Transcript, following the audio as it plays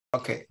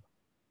Okay.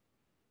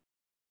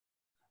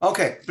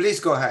 Okay, please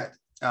go ahead.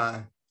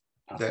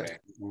 Okay,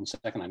 1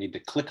 second. I need to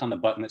click on the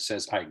button that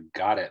says I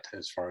got it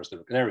as far as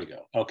the, there we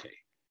go. Okay,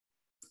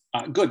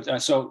 good.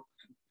 So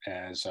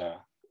as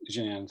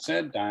Jeanne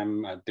said,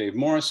 I'm Dave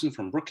Morrison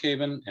from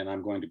Brookhaven, and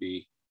I'm going to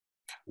be,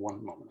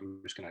 one moment, I'm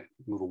just going to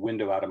move a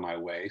window out of my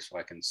way so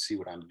I can see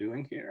what I'm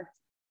doing here.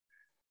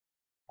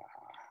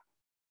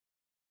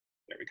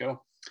 There we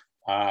go.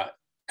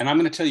 And I'm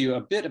going to tell you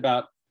a bit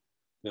about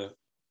the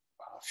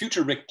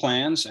future RHIC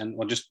plans, and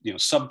we'll just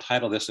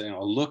subtitle this, a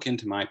look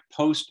into my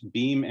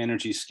post-beam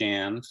energy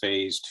scan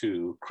phase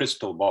 2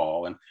 crystal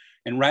ball.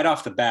 And right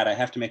off the bat, I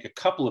have to make a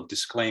couple of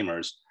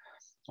disclaimers.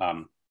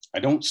 I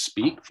don't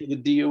speak for the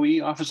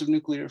DOE Office of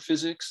Nuclear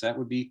Physics. That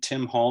would be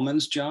Tim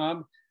Hallman's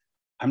job.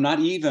 I'm not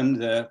even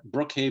the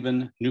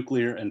Brookhaven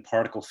Nuclear and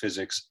Particle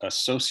Physics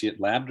Associate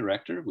Lab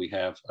Director. We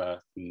have a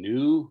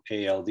new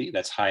ALD,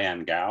 that's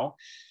Haiyan Gao.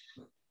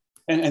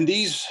 And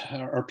these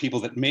are people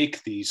that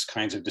make these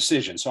kinds of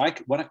decisions. So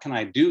what can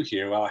I do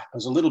here? Well, I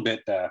was a little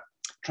bit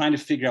trying to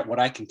figure out what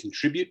I can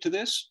contribute to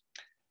this.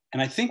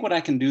 And I think what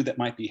I can do that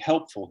might be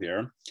helpful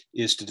here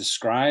is to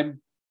describe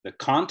the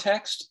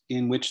context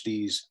in which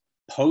these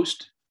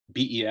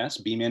post-BES,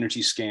 Beam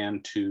Energy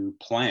Scan 2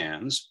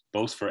 plans,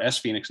 both for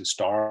sPHENIX and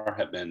STAR,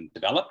 have been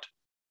developed.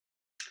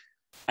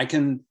 I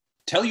can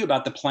tell you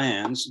about the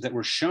plans that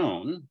were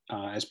shown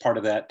as part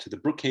of that to the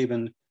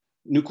Brookhaven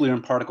Nuclear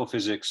and Particle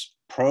Physics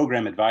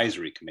Program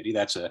Advisory Committee.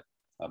 That's a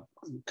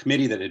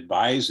committee that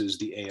advises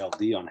the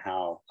ALD on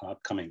how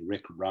upcoming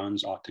RHIC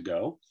runs ought to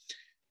go.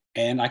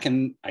 And I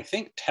can, I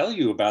think, tell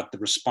you about the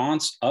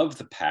response of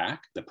the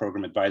PAC, the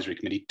Program Advisory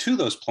Committee, to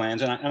those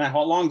plans. And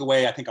along the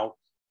way, I think I'll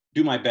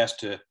do my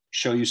best to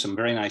show you some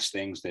very nice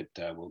things that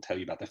will tell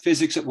you about the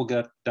physics that will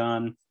get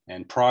done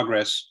and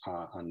progress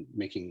on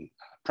making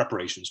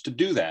preparations to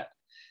do that.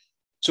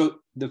 So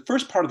the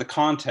first part of the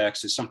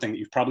context is something that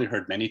you've probably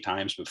heard many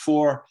times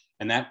before,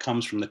 and that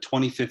comes from the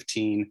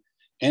 2015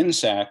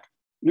 NSAC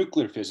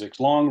Nuclear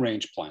Physics Long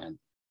Range Plan.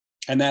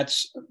 And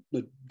that's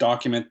the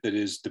document that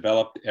is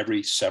developed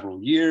every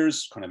several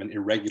years, kind of an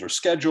irregular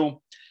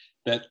schedule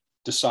that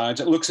decides,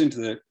 it looks into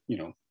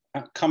the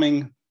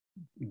coming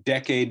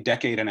decade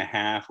and a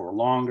half or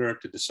longer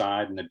to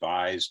decide and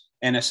advise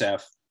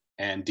NSF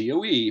and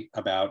DOE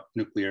about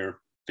nuclear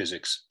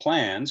physics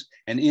plans.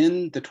 And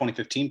in the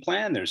 2015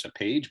 plan, there's a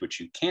page which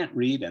you can't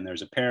read, and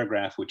there's a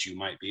paragraph which you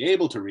might be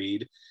able to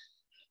read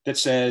that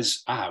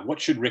says,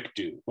 what should RHIC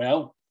do?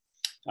 Well,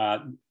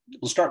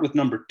 we'll start with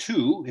number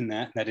 2 in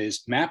that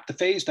is map the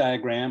phase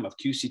diagram of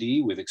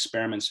QCD with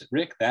experiments at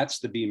RHIC. That's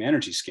the beam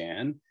energy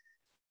scan.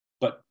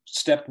 But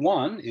step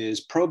 1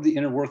 is probe the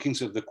inner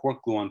workings of the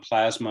quark gluon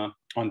plasma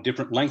on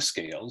different length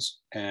scales.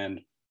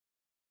 And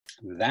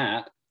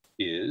that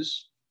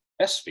is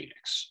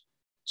sPHENIX.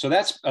 So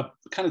that's a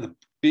kind of the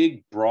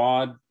big,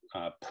 broad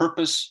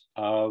purpose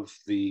of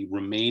the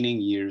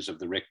remaining years of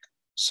the RHIC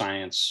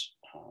science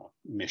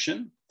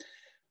mission.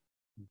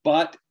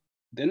 But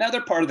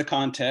another part of the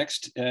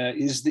context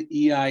is the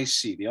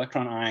EIC, the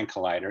Electron Ion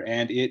Collider,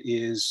 and it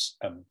is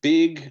a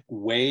big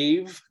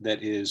wave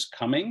that is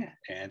coming,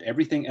 and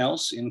everything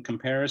else in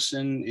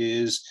comparison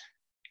is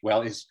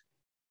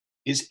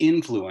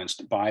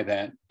influenced by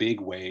that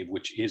big wave,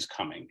 which is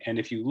coming. And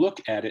if you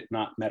look at it,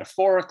 not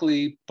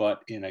metaphorically,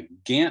 but in a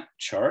Gantt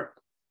chart,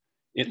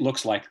 it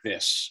looks like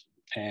this.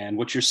 And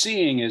what you're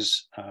seeing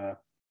is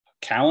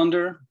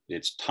calendar,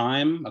 it's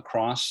time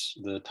across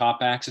the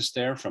top axis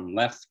there from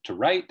left to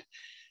right.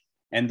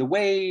 And the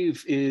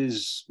wave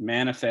is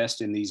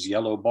manifest in these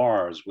yellow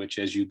bars, which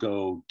as you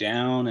go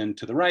down and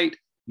to the right,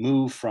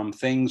 move from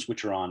things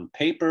which are on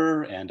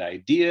paper and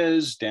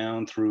ideas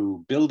down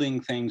through building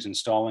things,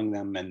 installing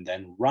them, and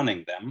then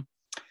running them.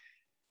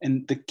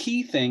 And the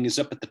key thing is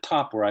up at the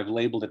top where I've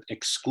labeled it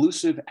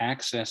exclusive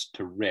access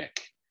to RHIC.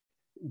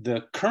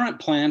 The current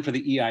plan for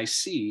the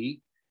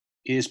EIC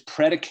is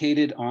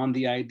predicated on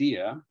the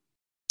idea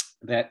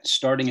that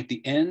starting at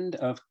the end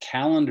of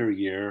calendar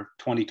year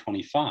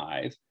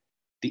 2025,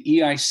 the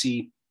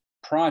EIC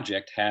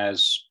project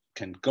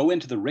can go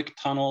into the RHIC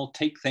tunnel,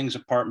 take things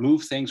apart,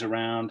 move things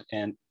around,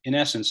 and in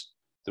essence,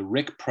 the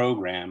RHIC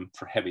program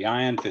for heavy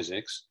ion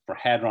physics for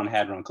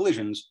hadron-hadron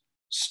collisions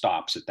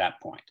stops at that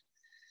point.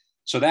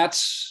 So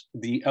that's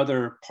the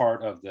other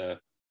part of the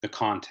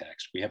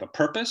context. We have a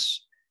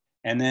purpose,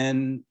 and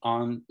then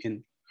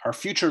in our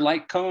future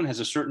light cone has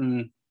a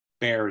certain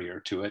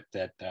barrier to it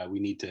that we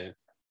need to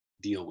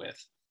deal with.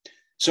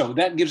 So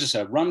that gives us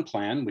a run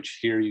plan, which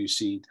here you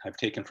see I've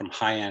taken from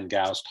Haiyan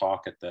Gao's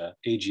talk at the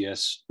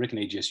RHIC and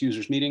AGS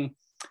users meeting.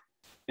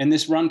 And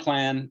this run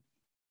plan,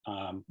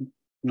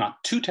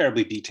 not too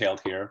terribly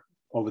detailed here,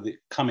 over the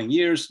coming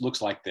years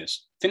looks like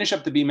this. Finish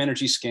up the beam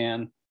energy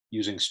scan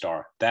using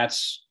STAR.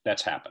 That's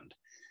happened.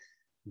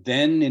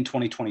 Then in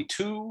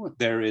 2022,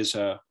 there is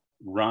a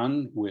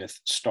run with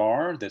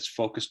STAR that's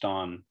focused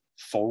on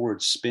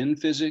forward spin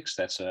physics.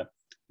 That's a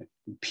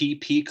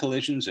PP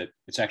collisions.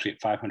 It's actually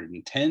at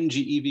 510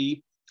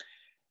 GeV.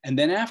 And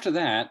then after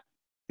that,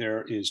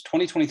 there is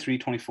 2023,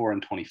 24,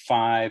 and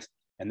 25.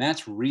 And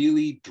that's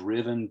really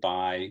driven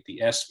by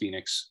the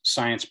sPHENIX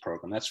science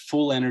program. That's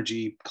full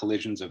energy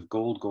collisions of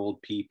gold,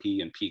 gold,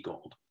 PP, and P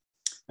gold.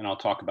 And I'll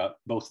talk about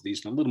both of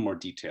these in a little more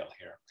detail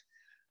here.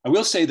 I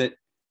will say that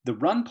the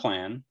run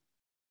plan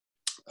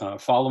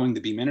following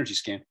the beam energy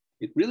scan,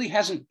 it really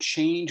hasn't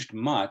changed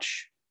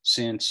much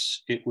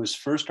since it was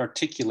first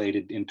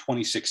articulated in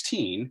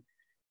 2016.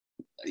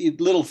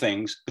 Little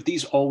things, but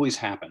these always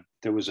happen.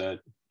 There was a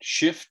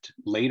shift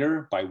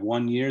later by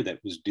 1 year that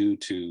was due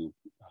to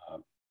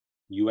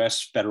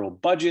US federal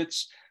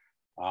budgets.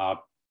 The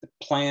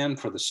plan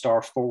for the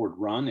STAR Forward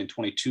Run in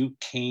 22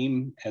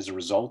 came as a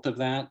result of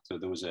that. So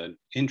there was an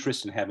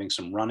interest in having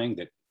some running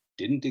that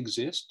didn't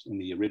exist in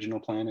the original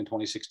plan in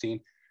 2016.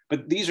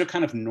 But these are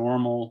kind of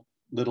normal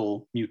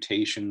little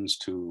mutations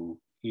to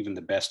even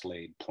the best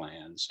laid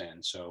plans.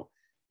 And so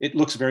it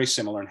looks very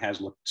similar and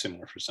has looked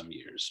similar for some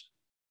years.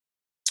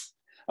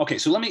 Okay,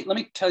 so let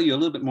me tell you a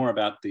little bit more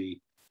about the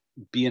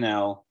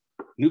BNL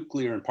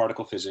Nuclear and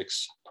Particle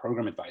Physics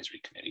Program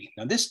Advisory Committee.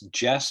 Now this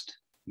just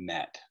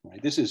met,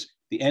 right? This is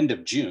the end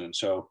of June,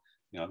 so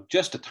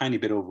just a tiny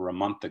bit over a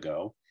month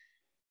ago.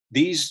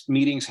 These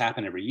meetings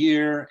happen every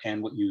year,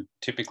 and what you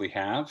typically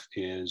have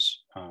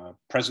is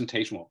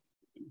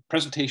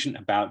presentation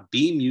about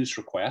beam use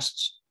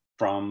requests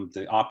from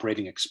the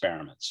operating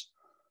experiments.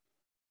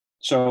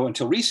 So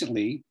until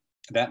recently,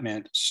 that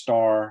meant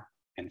STAR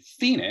and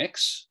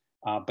sPHENIX,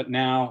 but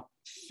now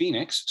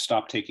sPHENIX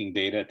stopped taking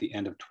data at the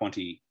end of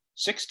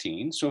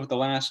 2016. So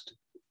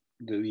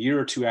the year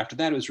or two after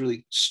that, it was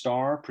really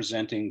STAR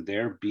presenting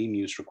their beam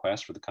use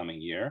request for the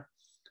coming year.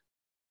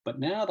 But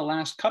now the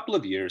last couple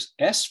of years,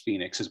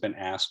 sPHENIX has been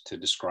asked to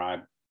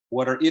describe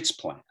what are its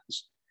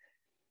plans.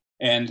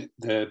 And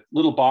the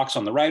little box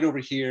on the right over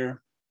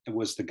here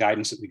was the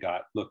guidance that we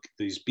got. Look,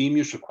 these beam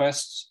use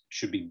requests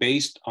should be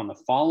based on the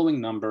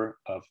following number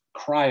of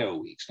cryo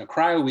weeks. Now,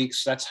 cryo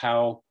weeks, that's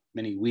how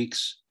many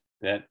weeks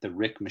that the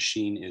RHIC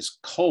machine is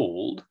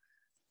cold.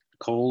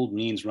 Cold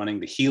means running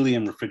the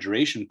helium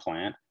refrigeration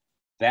plant.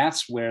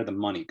 That's where the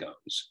money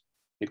goes.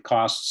 It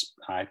costs,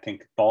 I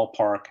think,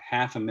 ballpark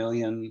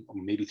 $500,000 or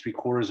maybe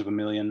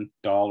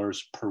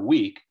 $750,000 per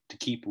week to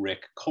keep RHIC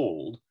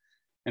cold.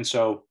 And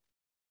so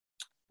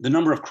the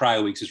number of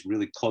cryo weeks is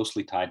really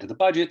closely tied to the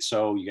budget.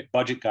 So you get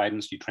budget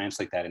guidance, you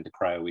translate that into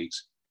cryo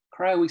weeks.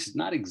 Cryo weeks is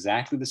not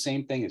exactly the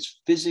same thing as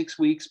physics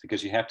weeks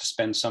because you have to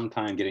spend some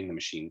time getting the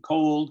machine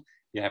cold.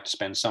 You have to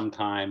spend some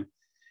time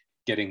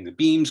getting the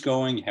beams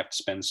going. You have to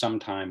spend some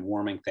time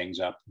warming things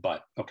up.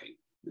 But okay,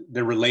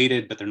 they're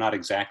related, but they're not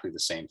exactly the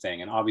same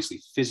thing. And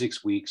obviously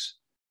physics weeks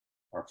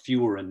are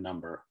fewer in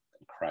number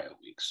than cryo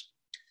weeks.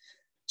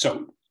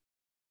 So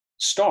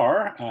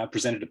STAR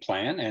presented a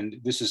plan, and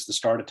this is the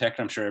STAR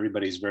detector. I'm sure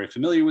everybody's very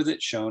familiar with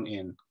it, shown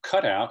in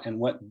cutout. And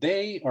what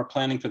they are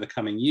planning for the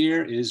coming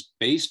year is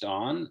based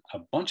on a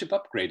bunch of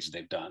upgrades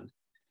they've done.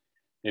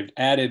 They've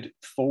added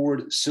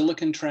forward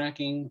silicon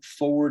tracking,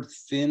 forward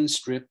thin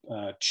strip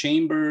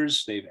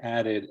chambers. They've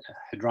added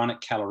hadronic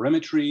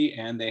calorimetry,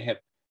 and they have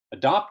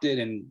adopted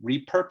and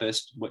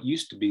repurposed what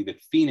used to be the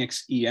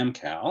sPHENIX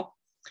EMCal.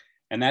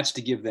 And that's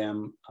to give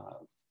them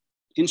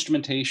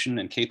instrumentation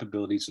and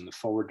capabilities in the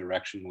forward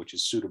direction, which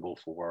is suitable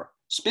for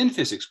spin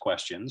physics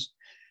questions.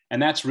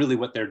 And that's really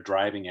what they're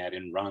driving at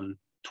in Run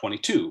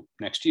 22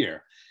 next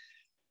year.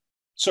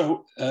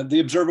 So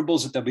the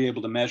observables that they'll be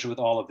able to measure with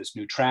all of this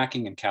new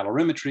tracking and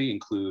calorimetry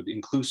include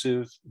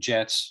inclusive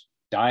jets,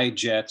 dyed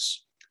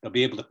jets. They'll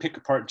be able to pick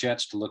apart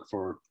jets to look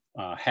for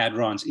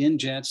hadrons in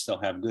jets.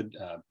 They'll have good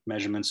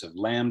measurements of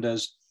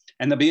lambdas,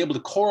 and they'll be able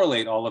to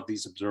correlate all of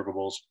these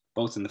observables,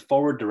 both in the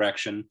forward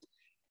direction,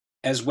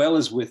 as well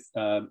as with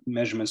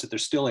measurements that they're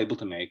still able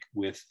to make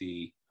with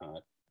the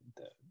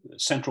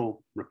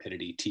central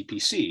rapidity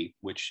TPC,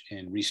 which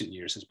in recent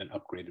years has been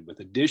upgraded with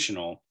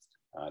additional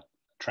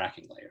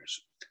tracking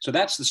layers. So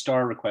that's the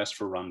STAR request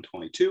for Run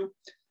 22.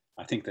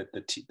 I think that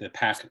the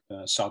PAC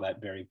saw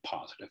that very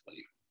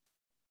positively.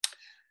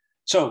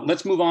 So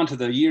let's move on to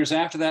the years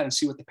after that and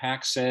see what the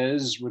PAC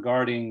says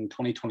regarding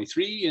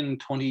 2023 and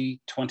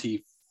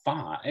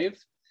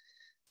 2025.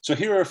 So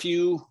here are a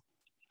few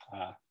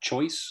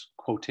choice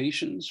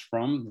quotations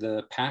from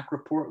the PAC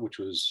report, which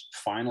was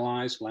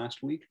finalized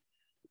last week.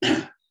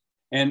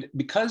 And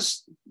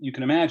because you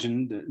can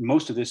imagine that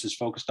most of this is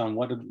focused on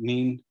what it would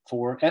mean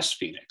for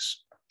sPHENIX.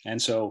 And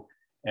so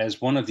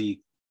as one of the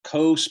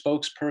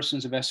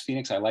co-spokespersons of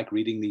sPHENIX, I like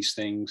reading these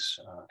things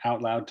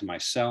out loud to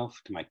myself,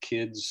 to my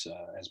kids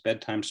as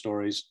bedtime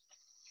stories.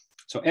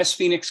 So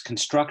sPHENIX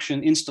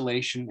construction,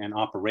 installation, and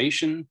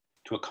operation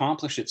to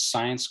accomplish its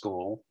science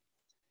goal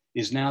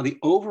is now the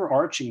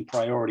overarching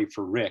priority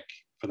for RHIC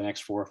for the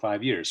next 4 or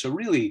 5 years. So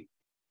really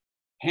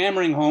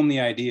hammering home the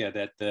idea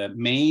that the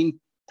main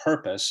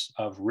purpose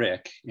of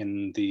RHIC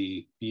in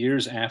the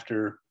years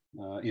after,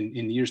 in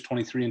the years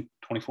 23 and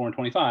 24 and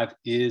 25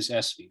 is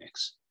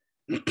sPHENIX.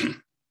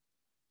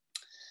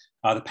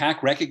 The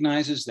PAC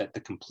recognizes that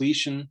the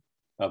completion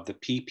of the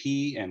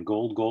PP and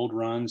gold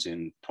runs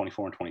in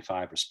 24 and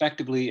 25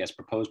 respectively, as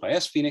proposed by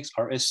sPHENIX,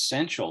 are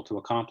essential to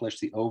accomplish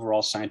the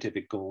overall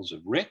scientific goals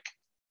of RHIC.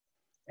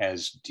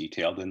 as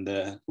detailed in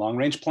the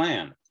long-range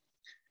plan.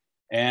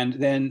 And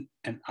then,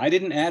 and I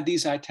didn't add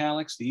these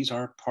italics, these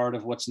are part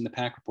of what's in the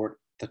PAC report.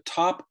 The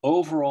top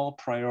overall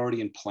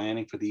priority in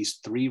planning for these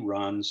 3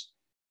 runs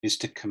is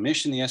to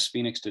commission the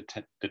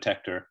sPHENIX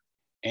detector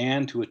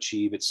and to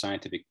achieve its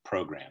scientific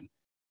program.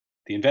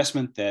 The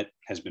investment that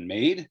has been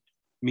made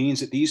means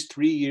that these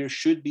 3 years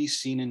should be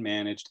seen and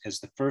managed as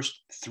the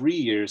first 3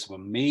 years of a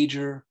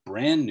major,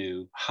 brand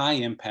new, high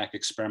impact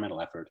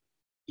experimental effort,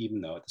 even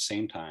though at the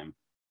same time,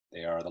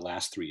 they are the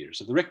last 3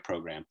 years of the RHIC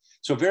program.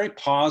 So very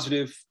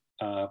positive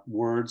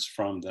words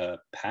from the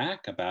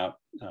PAC about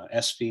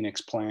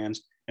sPHENIX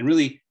plans, and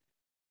really,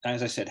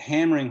 as I said,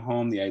 hammering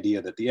home the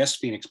idea that the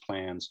sPHENIX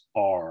plans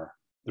are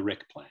the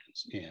RHIC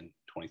plans in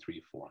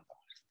 23, 4, and 5.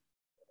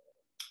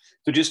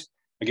 So just,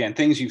 again,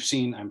 things you've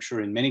seen, I'm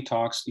sure, in many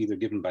talks, either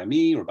given by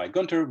me or by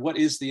Gunter. What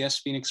is the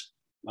sPHENIX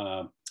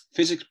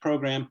physics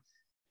program?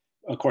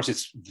 Of course,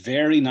 it's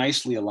very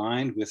nicely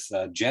aligned with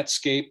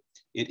JETSCAPE.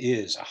 It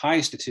is a high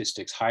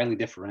statistics, highly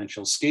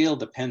differential,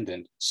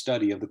 scale-dependent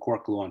study of the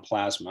quark gluon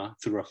plasma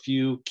through a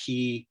few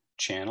key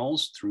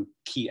channels, through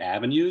key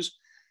avenues.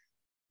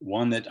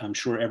 One that I'm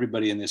sure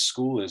everybody in this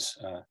school is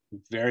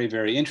very,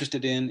 very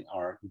interested in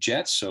are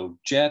jets. So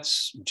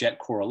jets, jet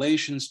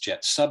correlations,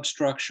 jet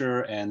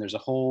substructure, and there's a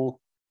whole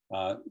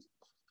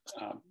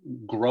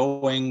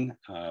growing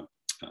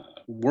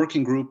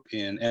working group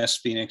in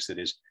sPHENIX that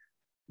is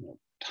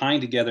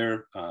tying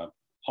together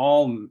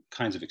all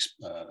kinds of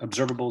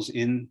observables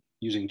in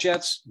using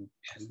jets,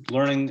 and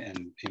learning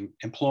and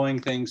employing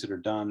things that are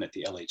done at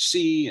the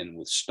LHC and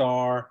with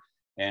STAR,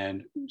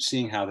 and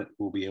seeing how that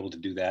we'll be able to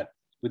do that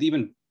with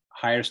even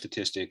higher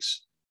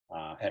statistics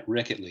at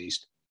RHIC, at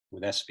least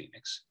with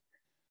sPHENIX.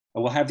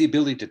 We'll have the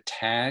ability to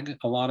tag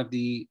a lot of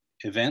the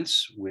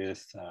events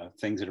with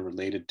things that are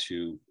related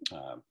to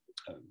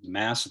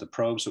mass of the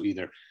probe. So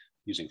either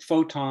using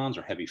photons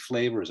or heavy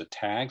flavor as a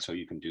tag. So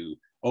you can do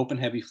open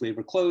heavy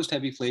flavor, closed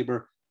heavy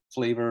flavor,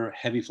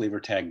 heavy flavor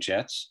tag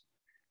jets.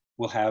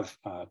 We'll have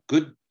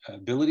good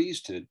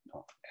abilities to,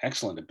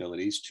 excellent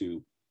abilities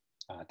to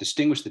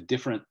distinguish the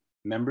different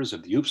members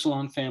of the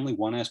upsilon family,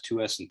 1s,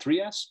 2s, and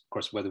 3s. Of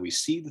course, whether we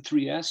see the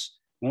 3s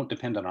won't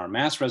depend on our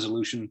mass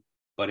resolution,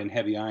 but in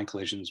heavy ion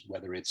collisions,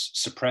 whether it's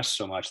suppressed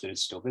so much that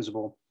it's still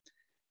visible.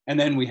 And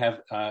then we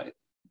have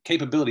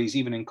capabilities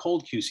even in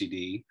cold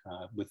QCD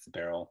with the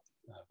barrel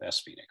of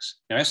sPHENIX.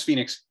 Now,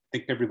 sPHENIX, I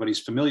think everybody's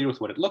familiar with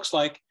what it looks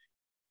like.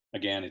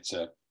 Again, it's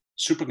a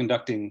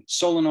superconducting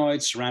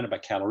solenoid surrounded by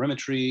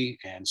calorimetry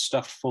and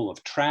stuffed full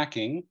of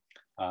tracking.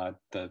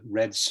 The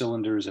red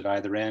cylinders at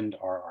either end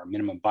are our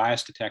minimum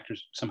bias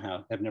detectors.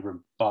 Somehow have never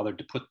bothered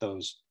to put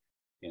those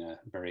in a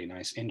very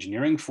nice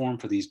engineering form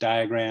for these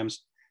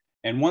diagrams.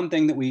 And one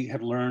thing that we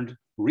have learned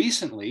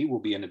recently will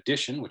be an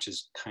addition, which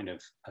is kind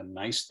of a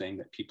nice thing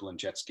that people in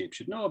JETSCAPE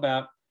should know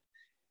about.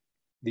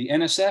 The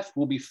NSF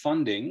will be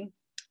funding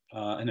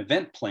an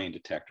event plane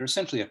detector,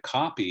 essentially a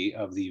copy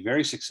of the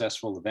very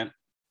successful event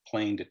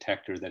plane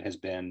detector that has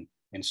been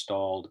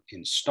installed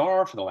in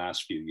STAR for the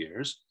last few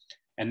years.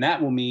 And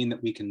that will mean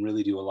that we can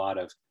really do a lot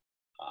of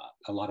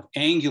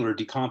angular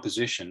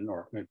decomposition,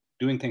 or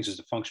doing things as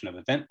a function of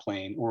event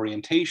plane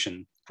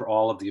orientation for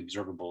all of the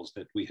observables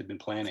that we had been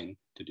planning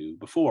to do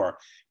before.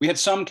 We had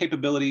some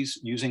capabilities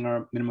using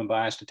our minimum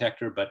bias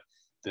detector, but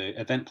the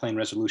event plane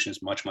resolution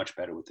is much, much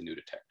better with the new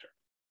detector.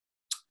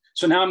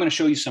 So now I'm going to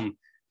show you some,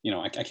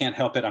 I can't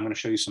help it. I'm going to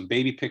show you some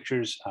baby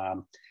pictures.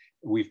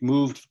 We've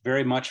moved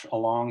very much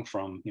along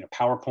from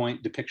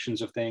PowerPoint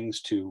depictions of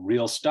things to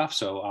real stuff.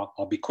 So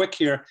I'll be quick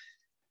here.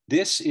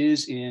 This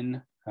is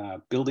in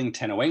building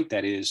 1008,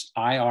 that is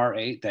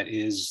IR8, that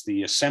is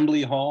the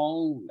assembly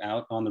hall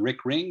out on the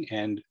RHIC ring,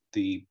 and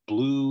the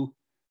blue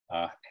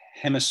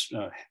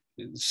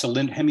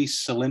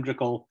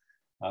hemi-cylindrical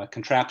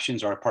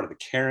contraptions are a part of the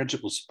carriage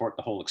that will support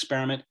the whole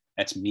experiment.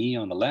 That's me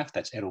on the left,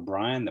 that's Ed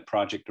O'Brien, the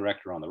project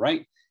director, on the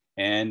right.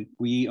 And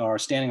we are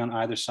standing on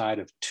either side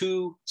of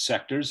 2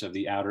 sectors of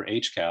the outer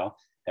HCAL.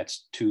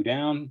 That's 2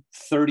 down,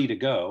 30 to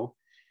go.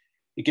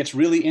 It gets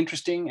really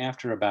interesting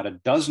after about a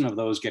dozen of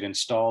those get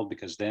installed,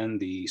 because then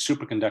the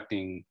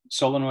superconducting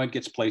solenoid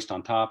gets placed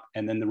on top,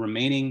 and then the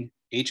remaining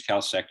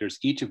HCAL sectors,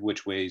 each of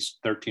which weighs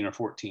 13 or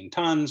 14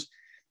 tons,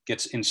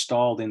 gets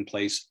installed in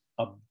place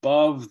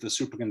above the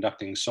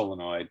superconducting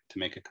solenoid to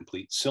make a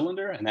complete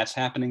cylinder. And that's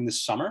happening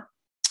this summer.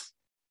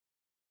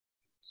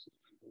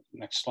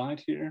 Next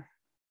slide here.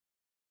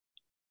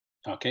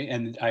 Okay,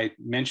 and I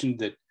mentioned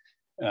that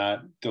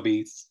there'll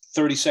be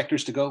 30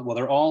 sectors to go. Well,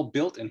 they're all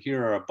built, and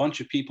here are a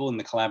bunch of people in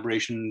the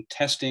collaboration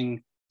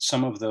testing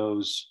some of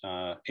those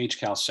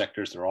HCAL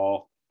sectors. They're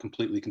all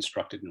completely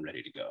constructed and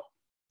ready to go.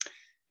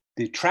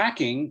 The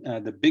tracking,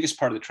 the biggest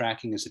part of the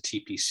tracking is the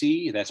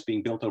TPC. That's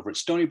being built over at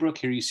Stony Brook.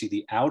 Here you see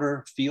the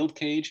outer field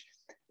cage.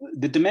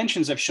 The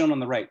dimensions I've shown on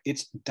the right,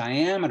 its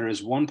diameter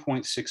is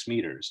 1.6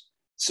 meters,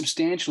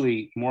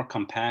 substantially more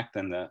compact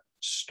than the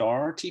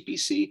STAR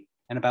TPC,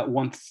 and about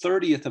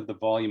 1/30th of the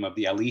volume of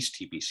the ALICE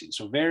TPC.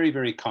 So very,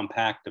 very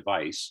compact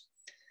device.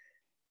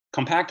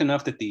 compact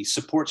enough that the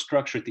support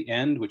structure at the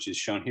end, which is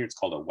shown here, it's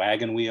called a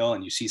wagon wheel,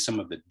 and you see some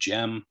of the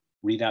GEM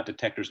readout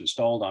detectors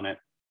installed on it.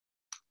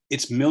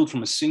 It's milled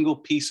from a single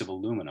piece of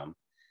aluminum,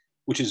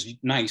 which is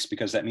nice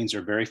because that means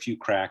there are very few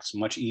cracks,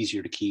 much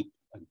easier to keep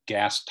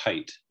gas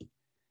tight.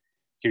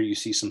 Here you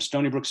see some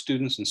Stony Brook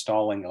students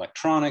installing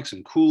electronics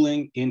and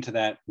cooling into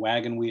that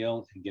wagon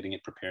wheel and getting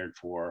it prepared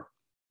for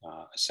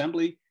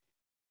assembly.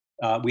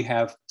 We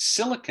have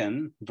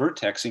silicon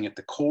vertexing at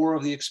the core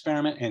of the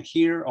experiment, and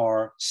here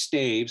are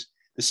staves.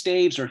 The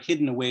staves are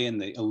hidden away in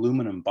the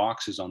aluminum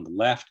boxes on the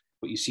left.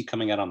 What you see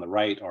coming out on the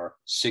right are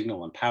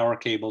signal and power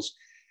cables.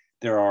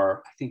 There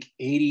are, I think,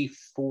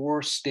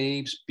 84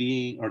 staves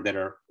that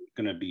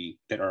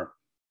are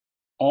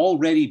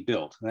already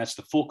built, and that's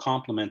the full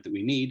complement that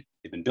we need.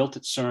 They've been built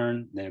at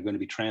CERN. They're going to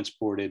be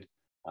transported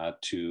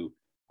to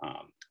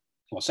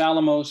Los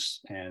Alamos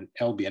and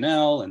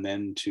LBNL, and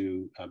then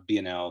to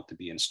BNL to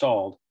be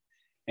installed.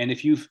 And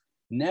if you've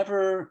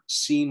never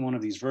seen one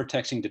of these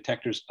vertexing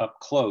detectors up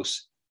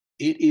close,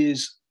 it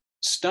is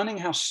stunning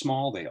how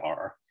small they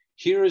are.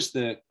 Here is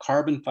the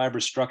carbon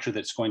fiber structure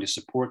that's going to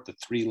support the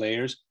 3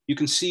 layers. You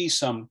can see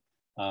some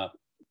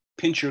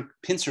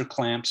pincer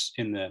clamps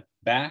in the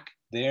back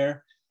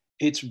there.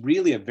 It's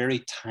really a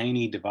very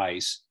tiny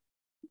device.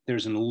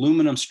 There's an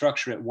aluminum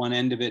structure at one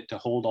end of it to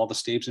hold all the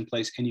staves in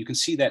place, and you can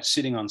see that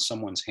sitting on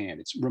someone's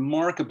hand. It's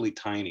remarkably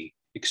tiny,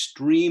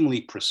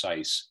 extremely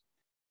precise,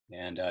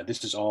 and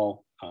this is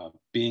all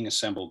being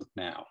assembled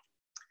now.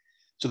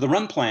 So the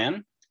run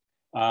plan,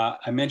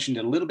 I mentioned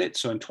it a little bit.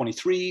 So in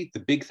 23, the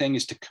big thing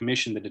is to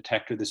commission the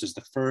detector. This is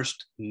the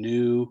first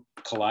new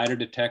collider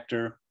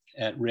detector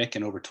at RHIC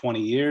in over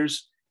 20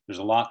 years. There's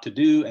a lot to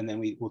do, and then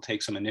we will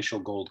take some initial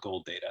gold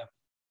data.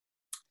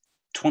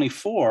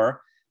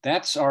 24,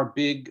 that's our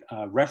big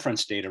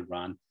reference data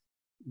run.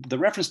 The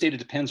reference data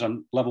depends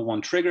on level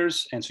 1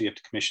 triggers, and so you have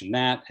to commission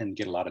that and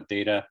get a lot of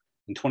data.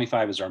 And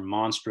 25 is our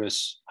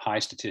monstrous high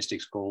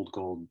statistics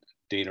gold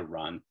data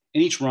run.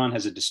 And each run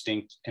has a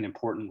distinct and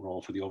important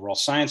role for the overall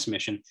science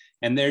mission.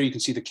 And there you can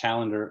see the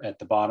calendar at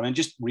the bottom, and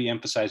just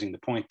re-emphasizing the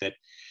point that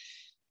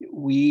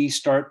we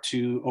start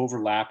to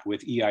overlap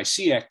with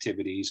EIC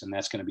activities, and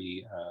that's going to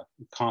be a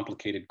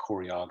complicated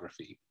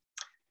choreography.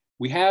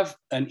 We have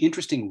an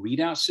interesting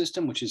readout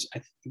system, which is,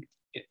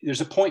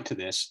 there's a point to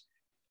this.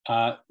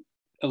 A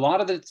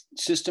lot of the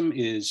system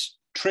is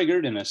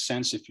triggered in a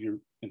sense that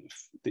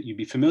you'd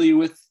be familiar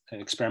with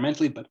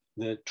experimentally, but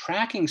the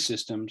tracking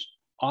systems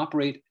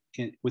operate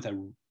with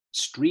a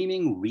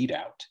streaming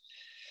readout,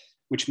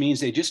 which means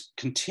they just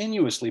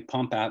continuously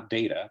pump out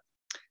data.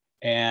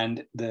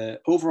 And the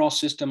overall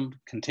system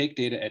can take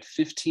data at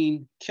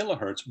 15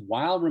 kilohertz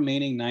while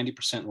remaining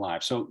 90%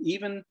 live. So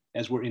even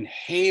as we're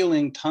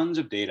inhaling tons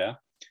of data,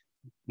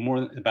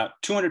 about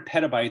 200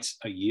 petabytes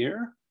a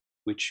year,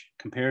 which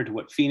compared to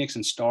what sPHENIX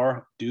and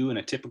STAR do in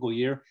a typical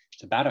year,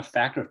 it's about a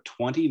factor of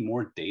 20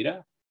 more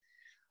data.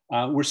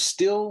 We're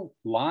still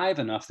live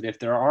enough that if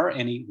there are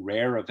any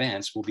rare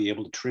events, we'll be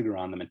able to trigger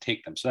on them and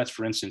take them. So that's,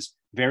 for instance,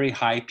 very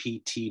high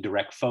PT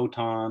direct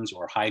photons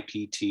or high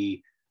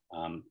PT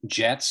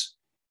jets.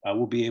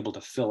 We'll be able to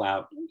fill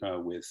out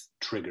with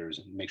triggers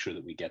and make sure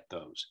that we get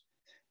those.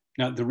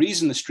 Now, the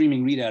reason the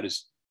streaming readout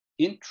is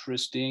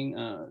interesting,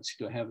 let's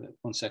see, do I have it?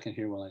 1 second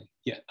here while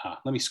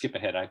let me skip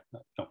ahead. I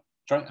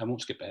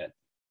won't skip ahead.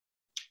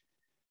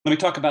 Let me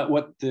talk about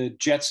what the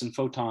jets and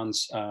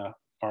photons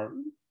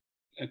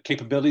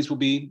capabilities will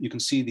be. You can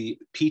see the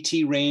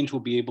PT range will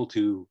be able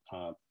to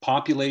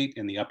populate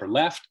in the upper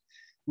left,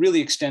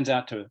 really extends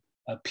out to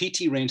a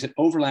PT range that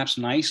overlaps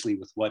nicely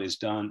with what is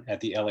done at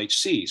the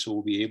LHC. So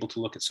we'll be able to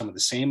look at some of the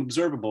same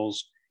observables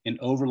in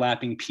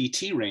overlapping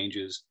PT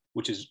ranges,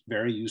 which is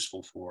very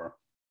useful for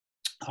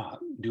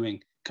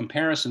doing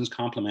comparisons,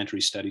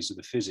 complementary studies of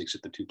the physics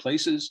at the 2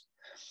 places.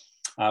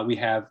 We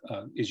have,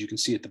 as you can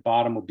see at the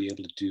bottom, we'll be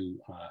able to do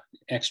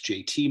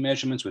XJT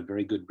measurements with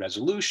very good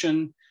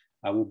resolution.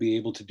 We'll be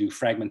able to do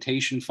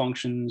fragmentation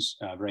functions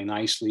very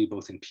nicely,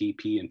 both in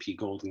PP and P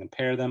gold, and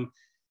compare them.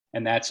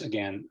 And that's,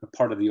 again, a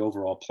part of the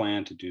overall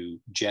plan to do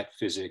jet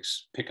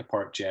physics, pick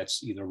apart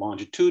jets either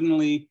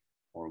longitudinally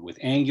or with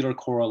angular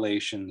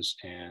correlations.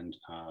 And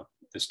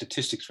the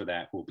statistics for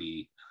that will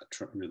be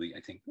really,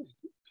 I think,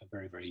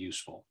 very, very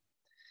useful.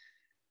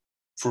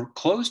 For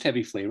closed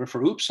heavy flavor,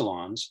 for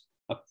upsilons,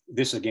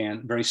 this,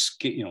 again, very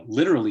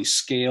literally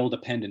scale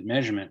dependent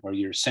measurement where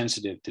you're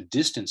sensitive to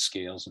distance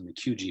scales in the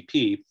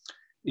QGP.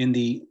 In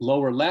the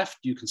lower left,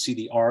 you can see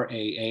the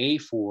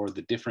RAA for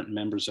the different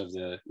members of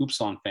the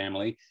upsilon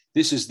family.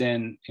 This is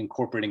then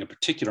incorporating a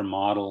particular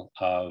model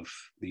of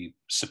the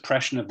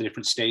suppression of the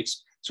different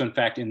states. So in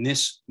fact, in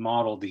this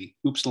model, the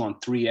upsilon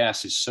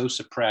 3s is so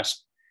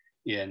suppressed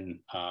in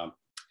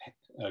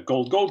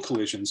gold-gold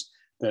collisions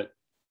that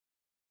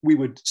we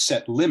would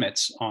set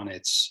limits on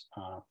its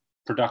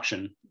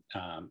production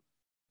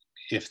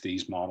if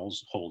these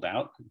models hold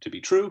out to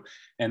be true.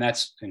 And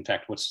that's, in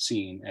fact, what's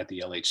seen at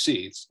the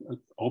LHC. It's an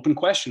open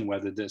question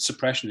whether the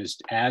suppression is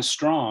as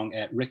strong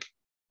at RHIC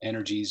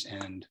energies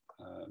and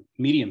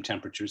medium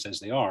temperatures as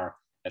they are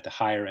at the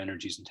higher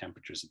energies and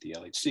temperatures at the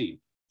LHC.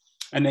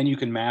 And then you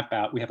can map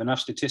out, we have enough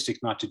statistics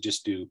not to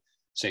just do,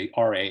 say,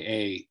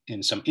 RAA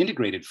in some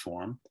integrated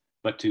form,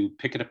 but to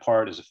pick it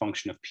apart as a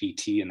function of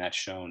PT, and that's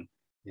shown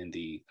in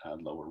the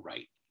lower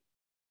right.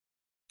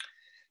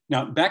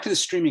 Now, back to the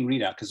streaming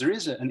readout, because there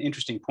is an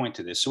interesting point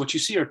to this. So what you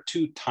see are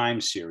two time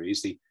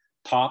series. The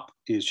top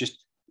is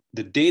just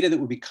the data that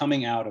would be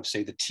coming out of,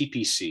 say, the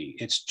TPC.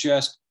 It's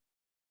just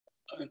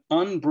an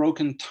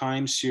unbroken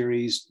time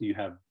series. You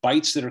have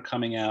bytes that are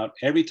coming out.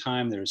 Every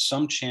time there's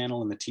some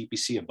channel in the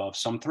TPC above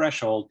some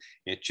threshold,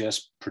 it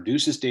just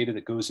produces data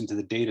that goes into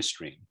the data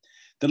stream.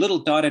 The little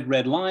dotted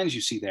red lines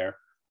you see there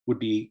would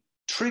be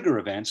trigger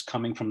events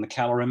coming from the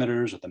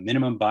calorimeters or the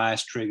minimum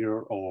bias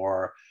trigger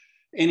or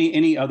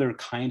any other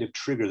kind of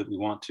trigger that we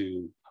want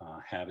to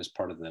have as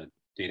part of the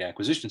data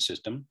acquisition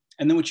system.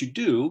 And then what you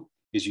do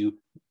is you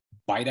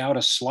bite out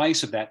a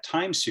slice of that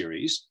time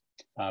series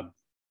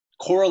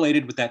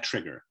correlated with that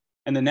trigger.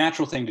 And the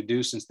natural thing to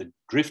do, since the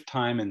drift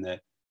time in the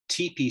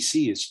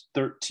TPC is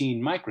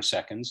 13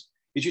 microseconds,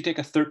 is you take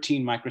a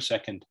 13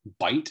 microsecond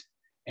bite,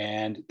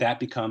 and that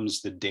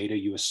becomes the data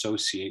you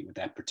associate with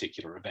that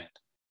particular event.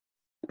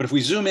 But if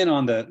we zoom in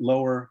on the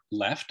lower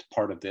left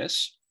part of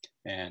this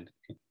and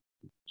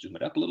zoom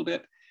it up a little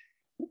bit,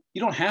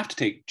 you don't have to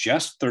take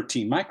just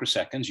 13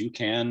 microseconds. You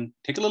can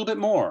take a little bit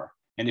more.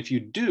 And if you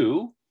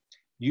do,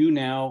 you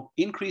now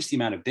increase the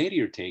amount of data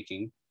you're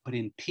taking. But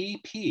in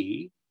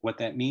PP, what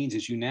that means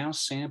is you now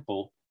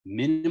sample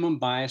minimum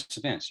bias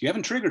events. You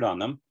haven't triggered on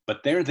them,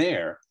 but they're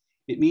there.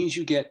 It means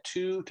you get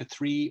 2 to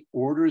 3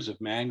 orders of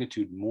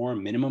magnitude more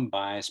minimum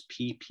bias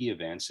PP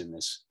events in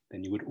this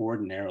than you would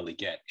ordinarily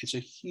get. It's a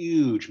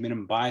huge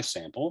minimum bias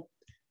sample,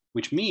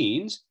 which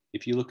means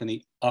if you look in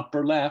the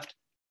upper left,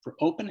 for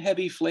open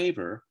heavy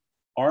flavor,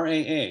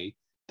 RAA,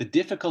 the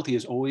difficulty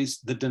is always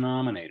the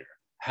denominator.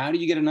 How do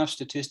you get enough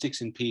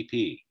statistics in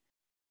PP?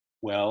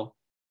 Well,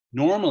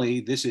 normally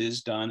this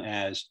is done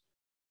as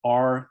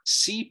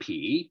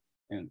RCP,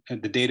 and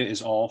the data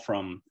is all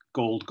from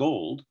gold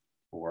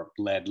or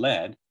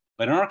lead.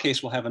 But in our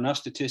case, we'll have enough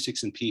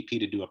statistics in PP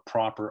to do a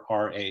proper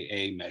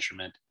RAA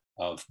measurement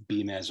of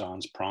B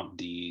mesons, prompt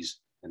Ds,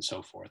 and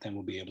so forth. And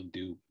we'll be able to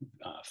do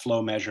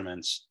flow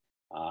measurements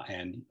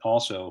and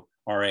also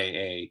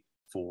RAA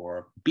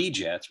for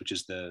BJETs, which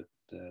is the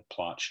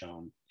plot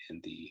shown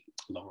in the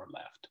lower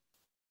left.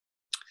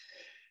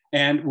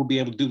 And we'll be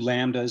able to do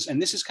lambdas.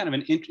 And this is kind of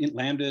an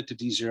lambda to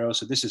D0.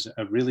 So this is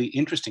a really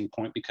interesting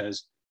point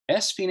because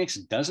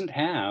sPHENIX doesn't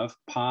have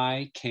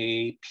pi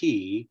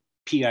kp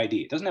PID.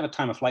 It doesn't have a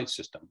time of flight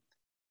system.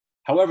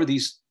 However,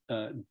 these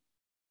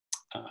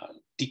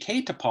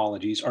decay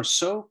topologies are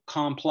so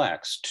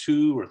complex,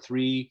 2 or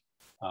 3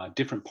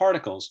 different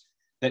particles,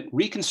 that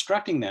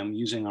reconstructing them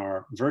using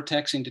our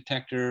vertexing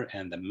detector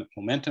and the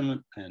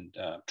momentum and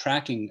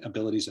tracking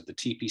abilities of the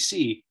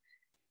TPC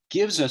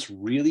gives us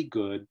really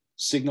good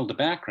signal to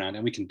background,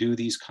 and we can do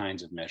these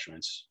kinds of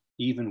measurements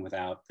even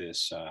without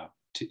this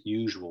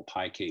usual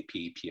pi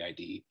kp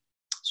PID.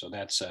 So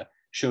that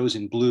shows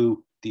in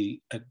blue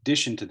the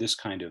addition to this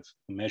kind of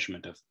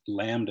measurement of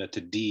lambda to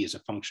D as a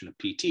function of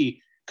PT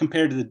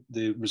compared to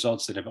the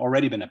results that have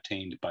already been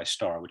obtained by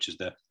STAR, which is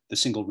the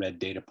single red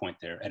data point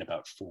there at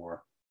about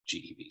 4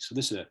 GeV. So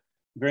this is a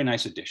very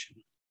nice addition.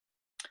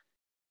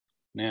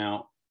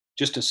 Now,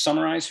 just to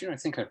summarize here, I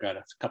think I've got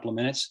a couple of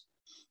minutes.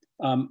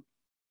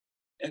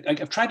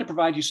 I've tried to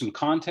provide you some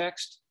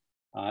context.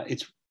 I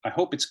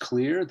hope it's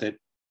clear that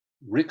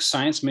RHIC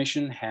science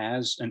mission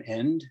has an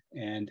end,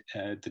 and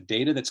the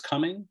data that's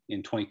coming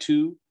in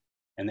 22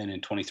 and then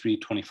in 23,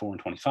 24,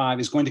 and 25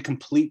 is going to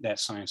complete that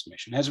science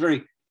mission. It has a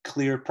very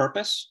clear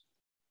purpose.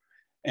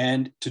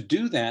 And to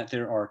do that,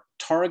 there are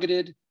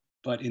targeted,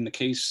 but in the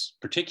case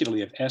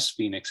particularly of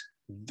sPHENIX,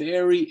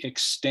 very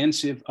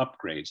extensive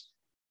upgrades.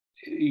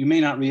 You may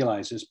not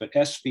realize this, but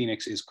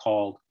sPHENIX is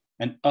called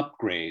an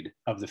upgrade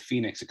of the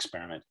Phoenix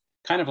experiment.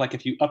 Kind of like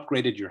if you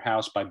upgraded your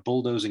house by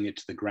bulldozing it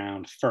to the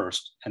ground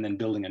first and then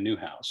building a new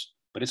house,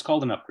 but it's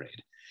called an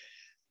upgrade.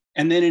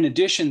 And then in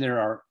addition, there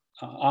are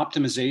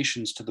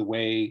optimizations to the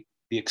way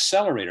the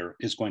accelerator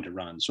is going to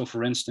run. So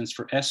for instance,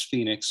 for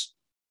sPHENIX,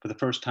 for the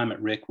first time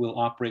at RHIC, we'll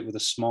operate with a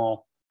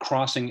small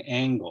crossing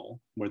angle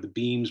where the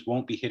beams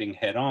won't be hitting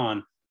head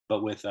on,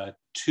 but with a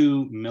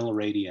 2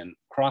 milliradian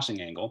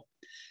crossing angle.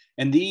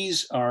 And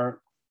these are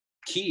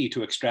key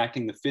to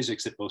extracting the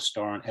physics that both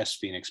STAR and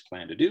sPHENIX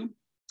plan to do.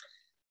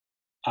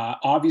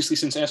 Obviously,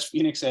 since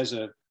sPHENIX as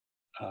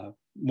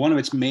one of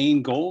its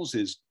main goals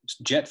is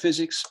jet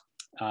physics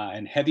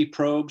and heavy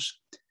probes,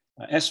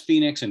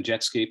 sPHENIX and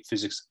JETSCAPE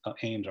physics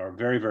aims are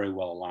very, very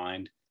well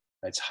aligned.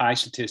 It's high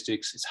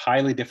statistics, it's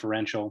highly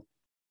differential,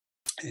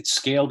 it's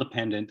scale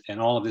dependent, and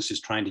all of this is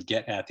trying to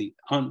get at the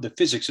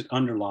physics that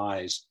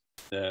underlies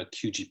the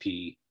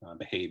QGP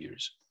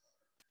behaviors.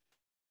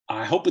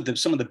 I hope with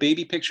some of the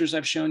baby pictures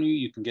I've shown you,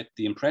 you can get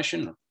the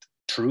impression,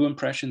 true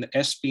impression, that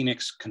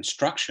sPHENIX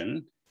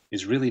construction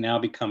is really now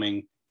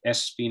becoming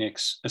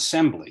sPHENIX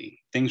assembly.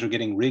 Things are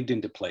getting rigged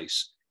into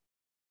place.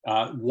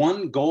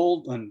 One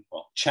goal and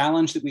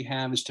challenge that we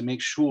have is to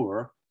make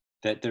sure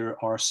that there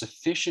are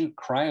sufficient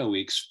cryo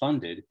weeks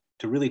funded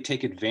to really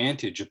take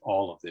advantage of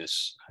all of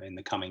this in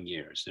the coming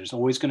years. There's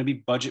always going to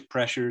be budget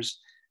pressures.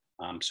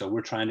 So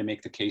we're trying to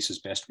make the case as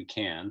best we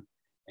can.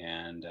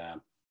 And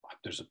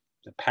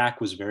the PAC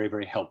was very,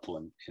 very helpful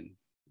in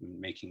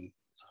making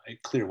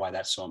it clear why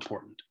that's so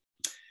important.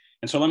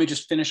 And so let me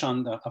just finish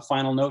on a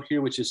final note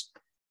here, which is,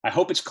 I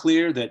hope it's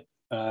clear that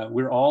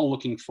we're all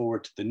looking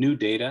forward to the new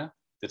data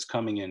that's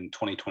coming in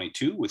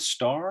 2022 with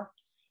STAR,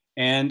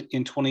 and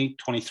in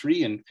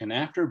 2023 and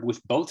after with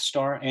both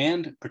STAR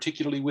and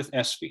particularly with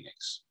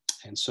sPHENIX.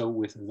 And so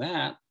with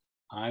that,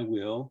 I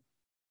will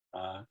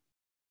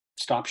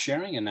stop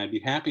sharing, and I'd be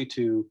happy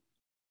to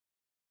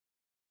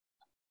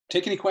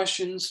take any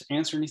questions,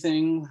 answer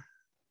anything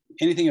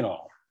at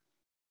all.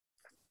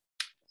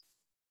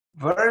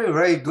 Very,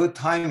 very good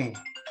timing.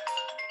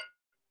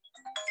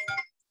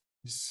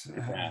 It's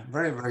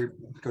very, very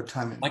good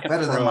timing. Like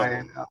better than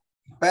my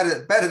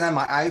better than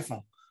my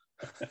iPhone.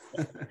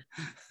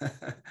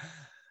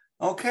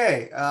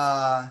 Okay.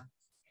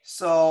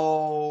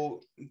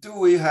 So do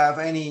we have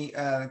any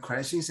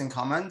questions and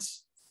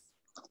comments?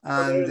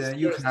 And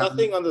there's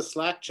nothing on the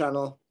Slack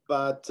channel,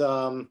 but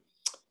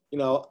you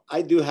know,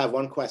 I do have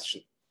one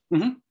question,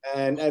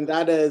 and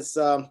that is,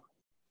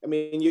 I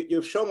mean,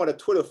 you've shown what a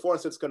tour de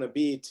force it's going to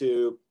be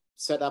to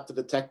set up the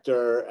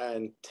detector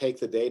and take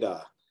the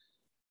data.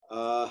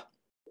 Out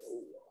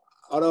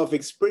of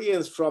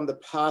experience from the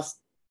past,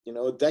 you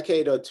know,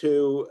 decade or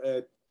two,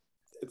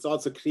 it's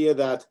also clear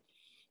that,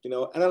 you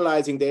know,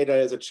 analyzing data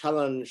is a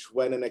challenge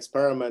when an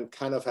experiment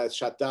kind of has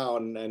shut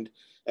down and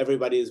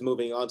everybody is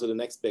moving on to the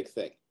next big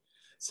thing.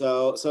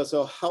 So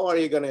how are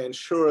you going to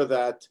ensure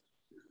that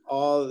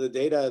all the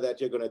data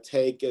that you're going to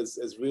take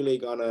is really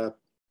going to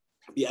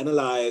be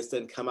analyzed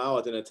and come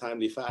out in a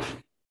timely fashion?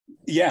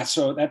 Yeah,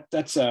 so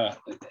that's an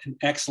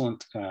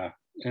excellent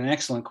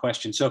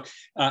question. So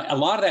a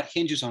lot of that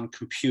hinges on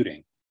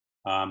computing.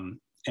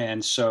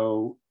 And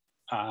so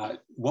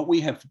what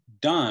we have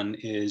done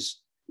is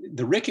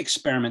the RHIC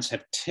experiments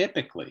have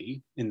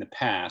typically in the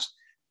past,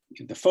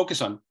 the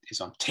focus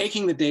is on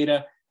taking the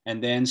data,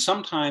 and then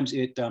sometimes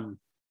it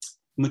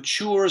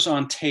matures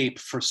on tape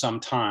for some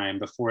time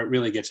before it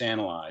really gets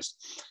analyzed.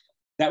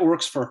 That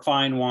works for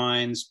fine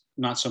wines,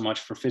 not so much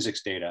for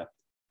physics data.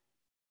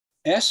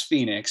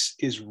 sPHENIX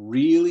is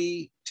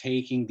really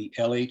taking the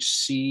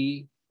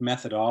LHC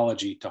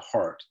methodology to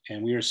heart.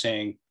 And we are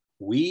saying,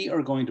 we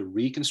are going to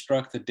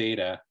reconstruct the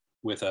data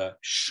with a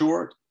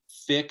short,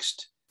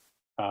 fixed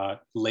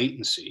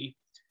latency.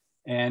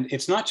 And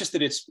it's not just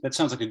that that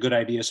sounds like a good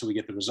idea so we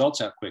get the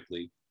results out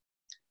quickly.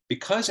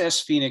 Because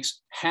sPHENIX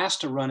has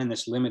to run in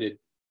this limited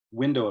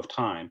window of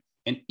time,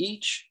 and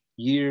each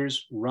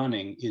year's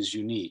running is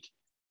unique,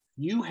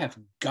 you have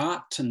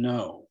got to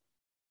know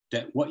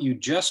that what you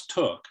just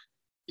took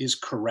is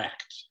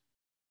correct.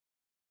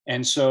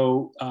 And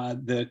so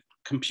the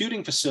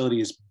computing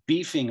facility is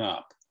beefing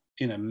up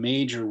in a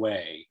major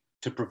way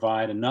to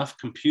provide enough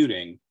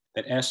computing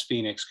that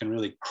sPHENIX can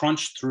really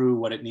crunch through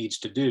what it needs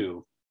to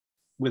do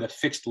with a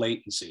fixed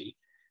latency.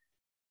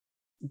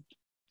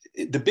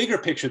 The bigger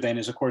picture then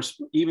is, of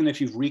course, even if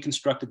you've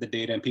reconstructed the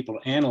data and people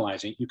are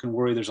analyzing, you can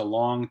worry there's a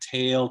long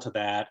tail to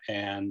that.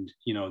 And,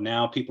 you know,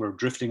 now people are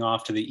drifting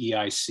off to the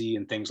EIC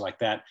and things like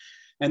that.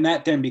 And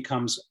that then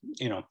becomes,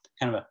 you know,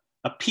 kind of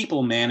a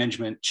people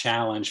management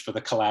challenge for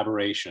the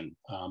collaboration.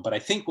 But I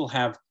think we'll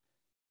have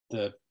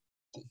the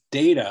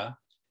data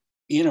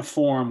in a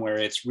form where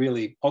it's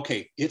really,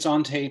 okay, it's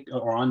on tape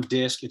or on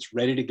disk, it's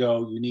ready to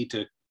go. You need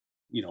to,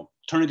 you know,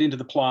 turn it into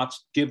the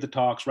plots, give the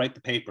talks, write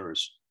the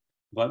papers,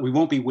 but we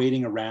won't be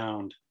waiting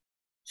around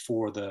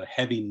for the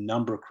heavy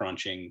number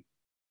crunching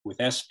with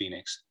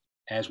sPHENIX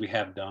as we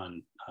have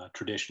done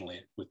traditionally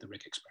with the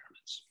RHIC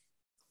experiments.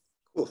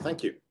 Cool,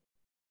 thank you.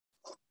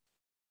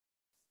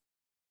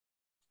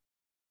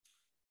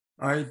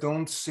 I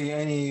don't see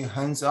any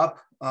hands up,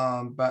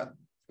 but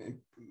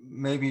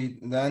maybe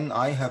then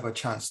I have a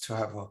chance to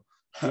have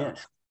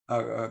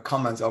a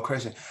comment or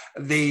question.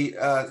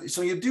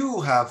 So you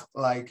do have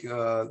like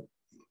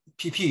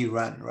PP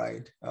run,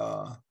 right?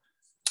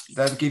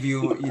 That give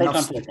you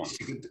enough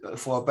statistics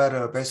for a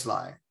better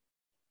baseline.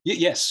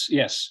 Yes,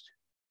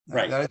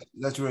 right.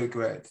 That's really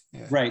great.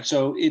 Yeah. Right.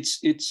 So it's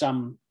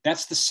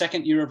that's the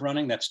second year of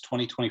running. That's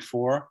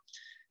 2024,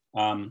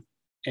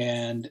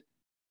 and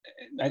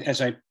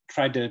as I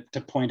tried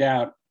to point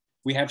out,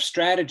 we have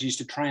strategies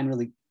to try and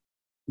really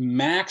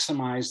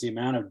maximize the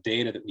amount of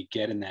data that we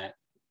get in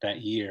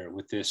that year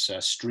with this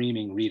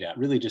streaming readout,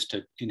 really just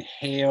to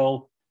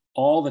inhale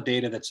all the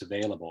data that's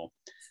available.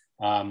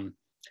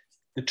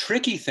 The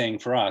tricky thing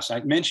for us,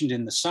 I mentioned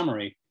in the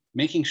summary,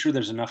 making sure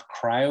there's enough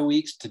cryo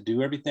weeks to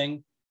do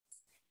everything.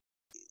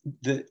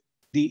 The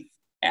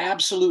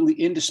absolutely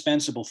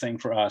indispensable thing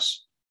for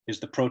us is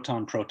the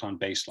proton-proton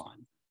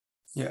baseline.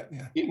 Yeah.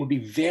 It would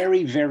be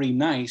very, very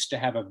nice to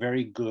have a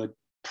very good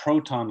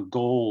proton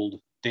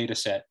gold data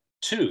set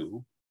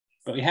too,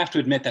 but we have to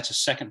admit that's a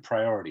second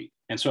priority.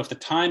 And so if the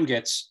time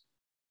gets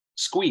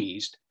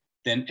squeezed,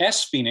 then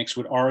sPHENIX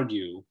would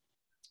argue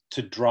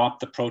to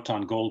drop the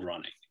proton gold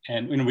running.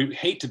 And we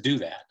hate to do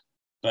that,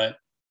 but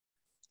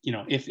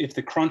if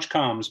the crunch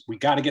comes, we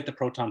got to get the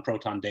proton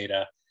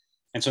data.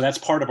 And so that's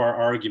part of our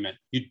argument.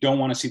 You don't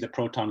want to see the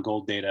proton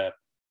gold data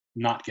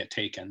not get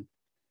taken.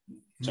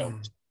 So,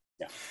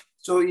 yeah.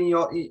 So in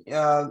your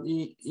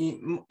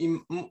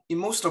in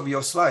most of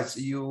your slides,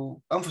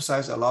 you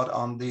emphasize a lot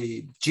on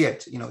the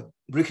jet,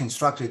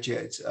 reconstructed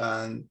jets.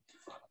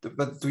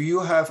 But do you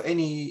have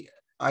any?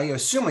 I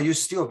assume you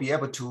still be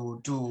able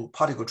to do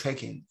particle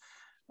tracking.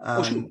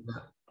 Sure.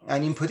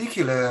 And in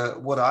particular,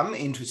 what I'm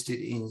interested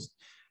in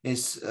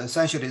is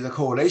essentially the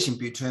correlation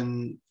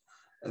between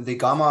the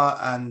gamma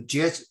and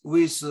jet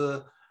with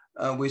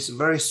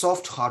very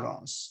soft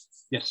hadrons.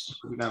 Yes.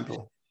 For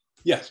example.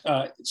 Yes.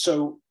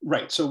 So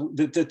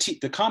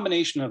the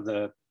combination of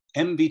the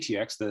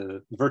MVTX,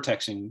 the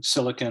vertexing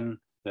silicon,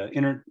 the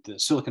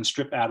silicon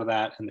strip out of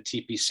that, and the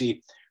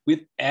TPC with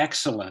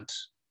excellent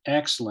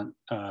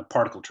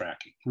particle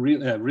tracking,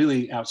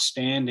 really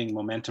outstanding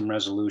momentum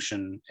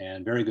resolution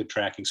and very good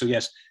tracking. So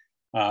yes,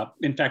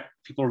 in fact,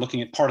 people are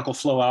looking at particle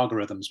flow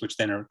algorithms, which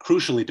then are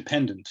crucially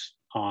dependent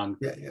on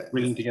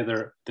bringing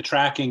together the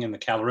tracking and the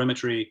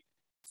calorimetry,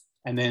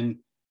 and then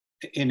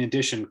in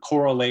addition,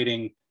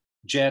 correlating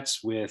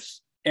jets with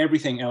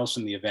everything else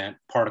in the event,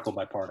 particle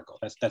by particle.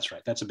 That's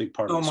right. That's a big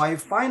part of it. So my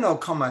final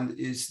comment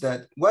is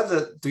that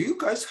do you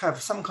guys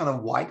have some kind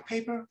of white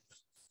paper?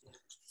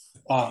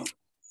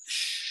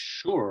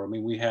 Sure. I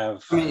mean, we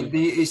have.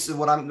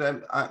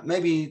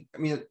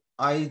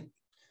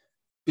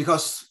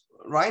 Because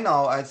right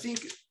now I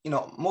think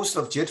most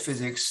of jet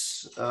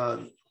physics,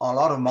 a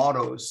lot of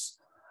models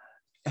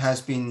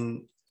has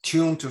been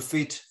tuned to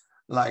fit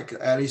like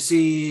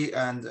LEC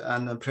and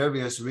the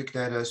previous RHIC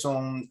data.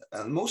 So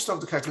most of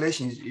the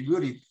calculations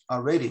really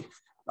are ready.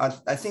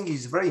 I think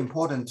it's very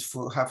important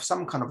to have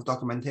some kind of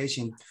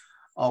documentation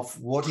of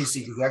what is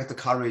the exact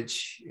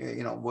coverage,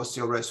 what's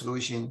your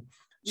resolution,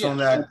 so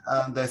that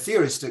the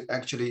theorists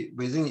actually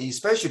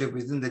especially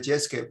within the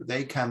JETSCAPE,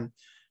 they can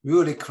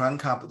really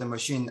crank up the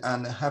machine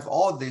and have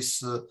all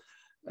these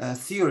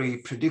theory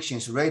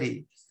predictions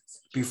ready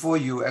before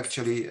you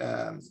actually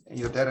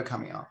your data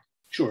coming out.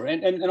 Sure,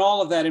 and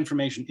all of that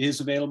information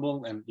is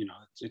available, and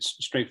it's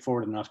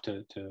straightforward enough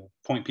to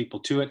point people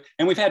to it.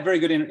 And we've had very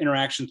good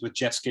interactions with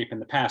JETSCAPE in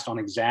the past on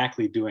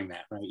exactly doing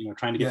that, right?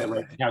 Trying to get the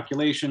right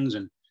calculations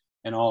and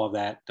all of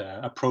that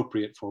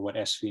appropriate for what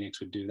sPHENIX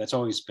would do. That's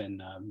always been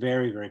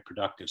very, very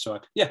productive. So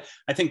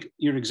I think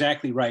you're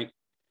exactly right.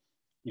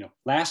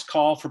 Last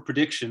call for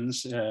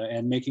predictions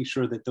and making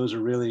sure that those are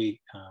really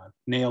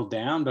nailed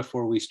down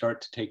before we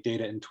start to take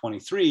data in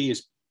 23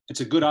 it's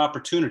a good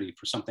opportunity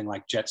for something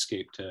like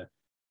JETSCAPE to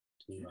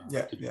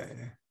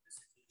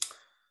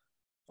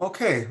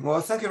Okay,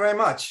 well, thank you very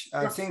much.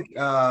 I think